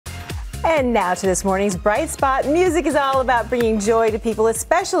And now to this morning's Bright Spot. Music is all about bringing joy to people,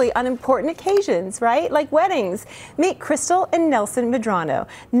 especially on important occasions, right? Like weddings. Meet Crystal and Nelson Medrano,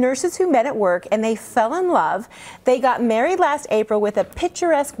 nurses who met at work and they fell in love. They got married last April with a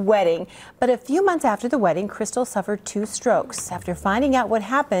picturesque wedding, but a few months after the wedding, Crystal suffered 2 strokes. After finding out what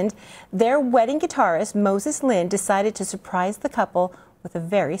happened, their wedding guitarist, Moses Lynn, decided to surprise the couple with a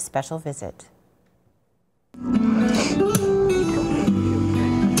very special visit.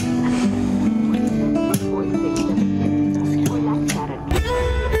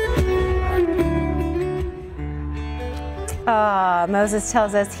 Moses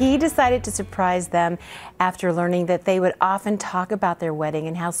tells us he decided to surprise them after learning that they would often talk about their wedding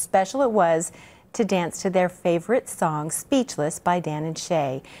and how special it was to dance to their favorite song, Speechless, by Dan and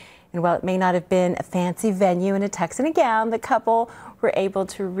Shay. And while it may not have been a fancy venue in a tux and a gown, the couple were able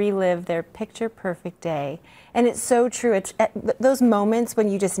to relive their picture-perfect day. And it's so true. It's those moments when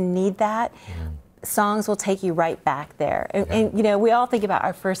you just need that. Songs will take you right back there. And, you know, we all think about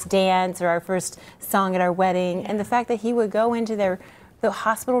our first dance or our first song at our wedding, and the fact that he would go into the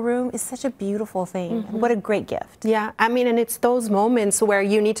hospital room is such a beautiful thing. What a great gift. Yeah, I mean, and it's those moments where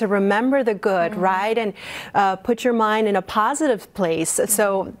you need to remember the good, right? And put your mind in a positive place.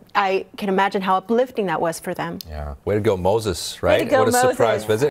 So I can imagine how uplifting that was for them. Yeah, way to go, Moses, right? Way to go, what a Moses. surprise visit.